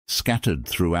Scattered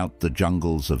throughout the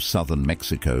jungles of southern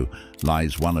Mexico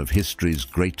lies one of history's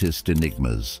greatest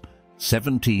enigmas.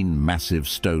 17 massive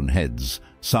stone heads,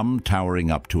 some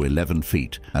towering up to 11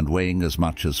 feet and weighing as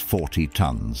much as 40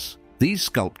 tons. These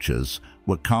sculptures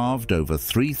were carved over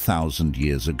 3,000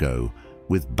 years ago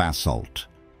with basalt,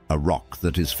 a rock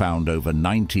that is found over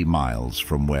 90 miles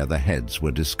from where the heads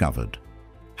were discovered.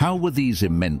 How were these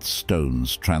immense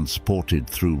stones transported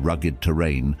through rugged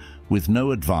terrain with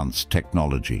no advanced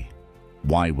technology?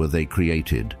 Why were they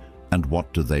created, and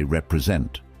what do they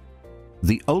represent?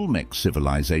 The Olmec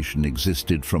civilization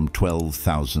existed from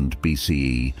 12,000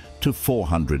 BCE to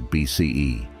 400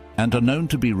 BCE and are known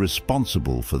to be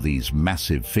responsible for these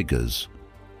massive figures.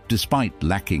 Despite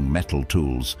lacking metal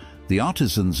tools, the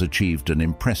artisans achieved an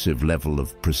impressive level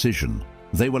of precision.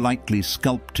 They were likely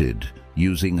sculpted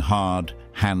using hard,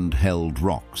 hand-held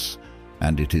rocks,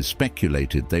 and it is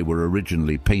speculated they were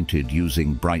originally painted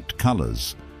using bright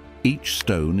colors. Each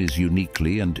stone is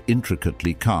uniquely and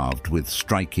intricately carved with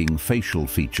striking facial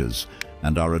features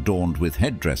and are adorned with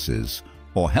headdresses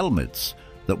or helmets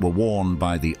that were worn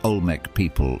by the Olmec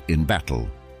people in battle.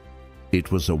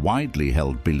 It was a widely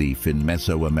held belief in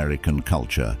Mesoamerican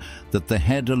culture that the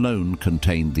head alone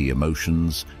contained the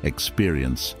emotions,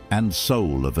 experience, and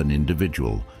soul of an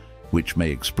individual, which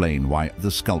may explain why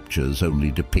the sculptures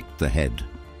only depict the head.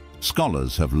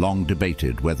 Scholars have long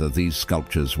debated whether these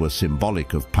sculptures were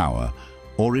symbolic of power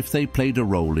or if they played a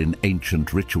role in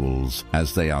ancient rituals,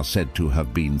 as they are said to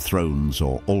have been thrones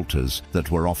or altars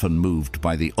that were often moved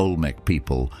by the Olmec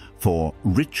people for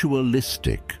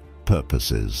ritualistic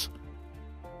purposes.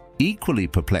 Equally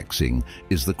perplexing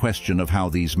is the question of how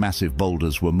these massive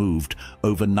boulders were moved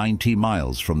over 90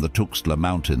 miles from the Tuxtla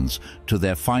Mountains to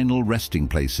their final resting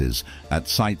places at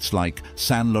sites like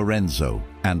San Lorenzo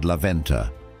and La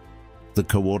Venta. The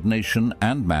coordination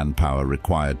and manpower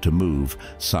required to move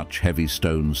such heavy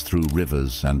stones through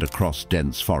rivers and across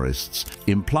dense forests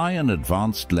imply an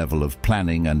advanced level of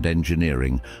planning and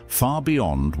engineering far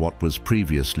beyond what was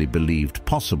previously believed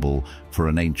possible for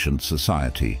an ancient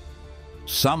society.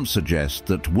 Some suggest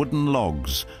that wooden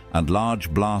logs and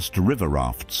large blast river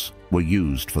rafts were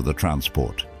used for the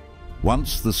transport.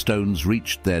 Once the stones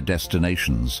reached their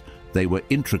destinations, they were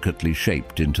intricately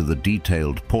shaped into the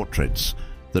detailed portraits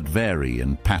that vary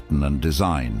in pattern and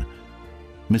design.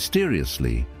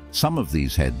 Mysteriously, some of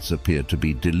these heads appear to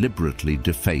be deliberately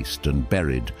defaced and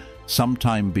buried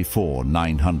sometime before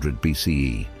 900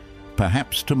 BCE,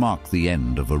 perhaps to mark the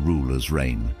end of a ruler's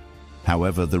reign.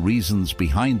 However, the reasons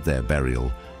behind their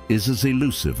burial is as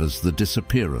elusive as the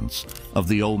disappearance of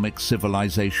the Olmec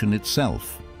civilization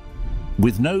itself.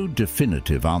 With no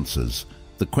definitive answers,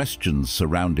 the questions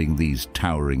surrounding these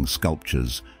towering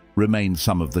sculptures remain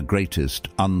some of the greatest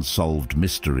unsolved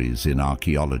mysteries in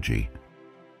archaeology.